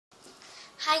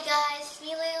Hi guys, it's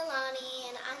me Leolani,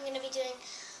 and I'm going to be doing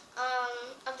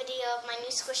a video of my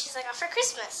new squishies I got for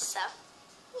Christmas, so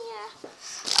yeah.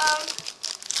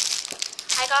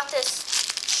 I got this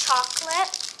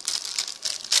chocolate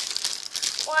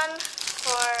one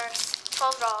for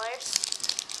 $12,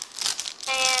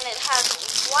 and it has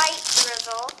white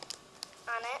drizzle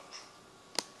on it,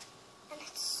 and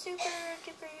it's super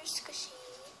duper squishy,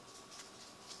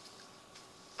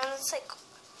 and it's like,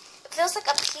 it feels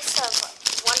like a piece of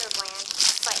Wonderland.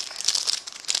 It's like,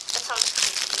 that sounds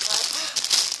creepy, but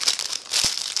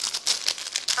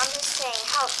I'm just saying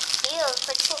how it feels. It's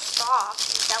like so soft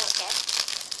and delicate.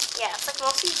 Yeah, it's like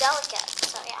mostly delicate,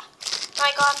 so yeah. And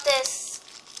I got this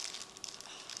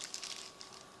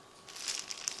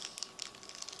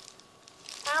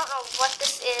I don't know what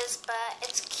this is, but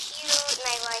it's cute and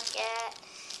I like it,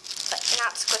 but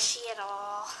not squishy at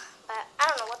all. But I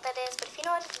don't know what that is, but if you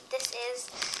know what this is,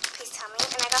 please tell me.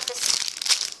 And I got this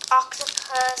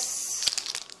octopus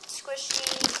squishy.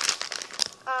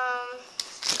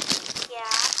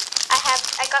 Yeah.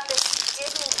 I got this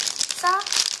Disney pizza.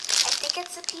 I think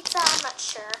it's a pizza, I'm not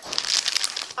sure.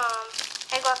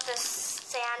 I got this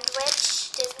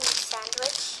sandwich, Disney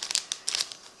sandwich.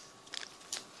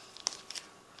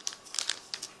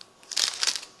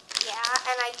 Yeah,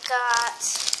 and I got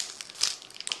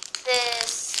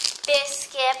this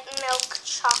biscuit milk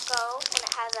choco, and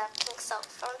it has a pink cell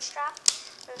phone strap,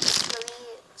 and it's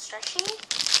really stretchy.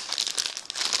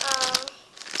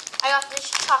 I got this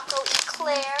choco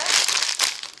eclair,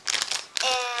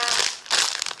 and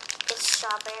it's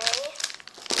strawberry,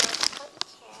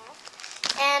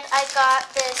 and I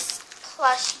got this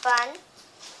plush bun.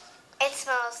 It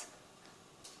smells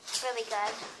really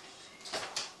good.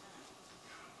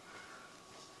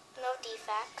 No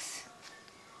defects.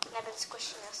 And I've been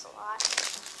squishing this a lot.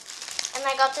 And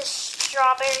I got this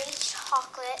strawberry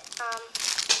chocolate,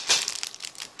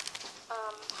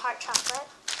 hot chocolate.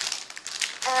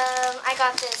 I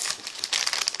got this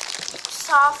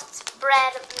soft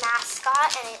bread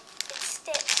mascot, and it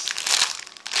sticks.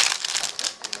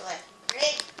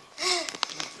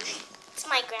 It's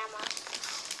my grandma.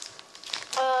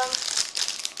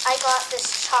 I got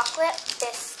this chocolate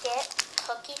biscuit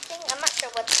cookie thing. I'm not sure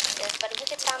what this is, but if you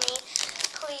could tell me,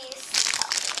 please tell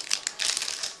me.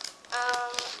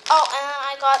 Oh, and then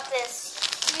I got this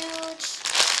huge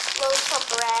loaf of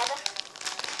bread,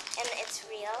 and it's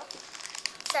real.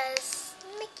 It says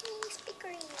Mickey's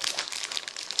Bakery.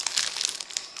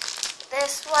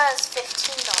 This was $15.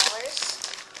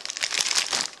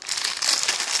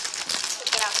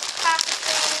 Take it out the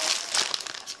packaging.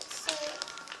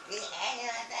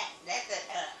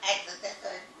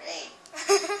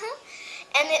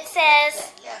 And it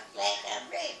says,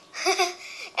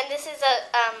 and this is a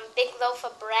big loaf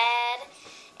of bread,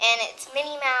 and it's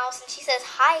Minnie Mouse, and she says,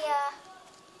 "Hiya,"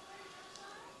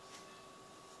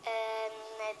 and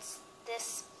it's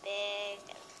this big.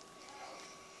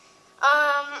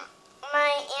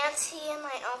 My auntie and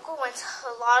my uncle went to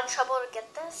a lot of trouble to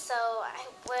get this, so I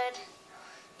would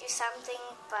do something,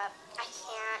 but I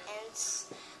can't, and it's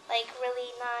like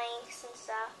really nice and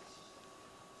stuff,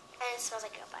 and it smells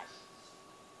like a bun.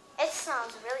 It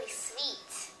smells really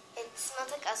sweet. It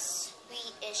smells like a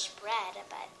sweetish bread,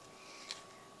 but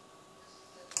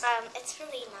it's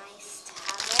really nice to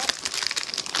have it.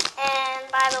 And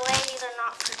by the way, these are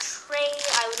not for trade.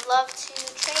 I would love to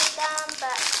trade them,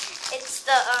 but it's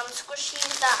the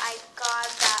squishies that I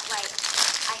got that like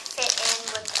I fit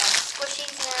in with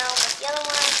squishies now. But the other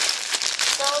ones,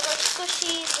 those are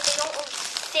squishies, but they don't really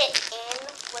fit in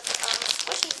with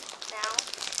squishies now.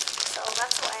 So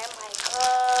that's why I'm like,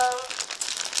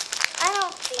 I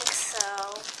don't think so.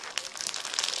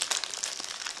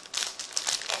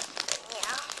 And,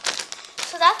 yeah.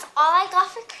 So that's all I got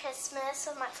for Christmas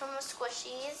from the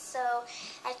squishies. So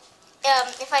I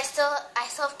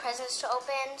still have presents to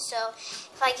open. So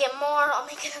if I get more, I'll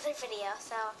make another video.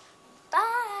 So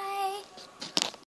bye.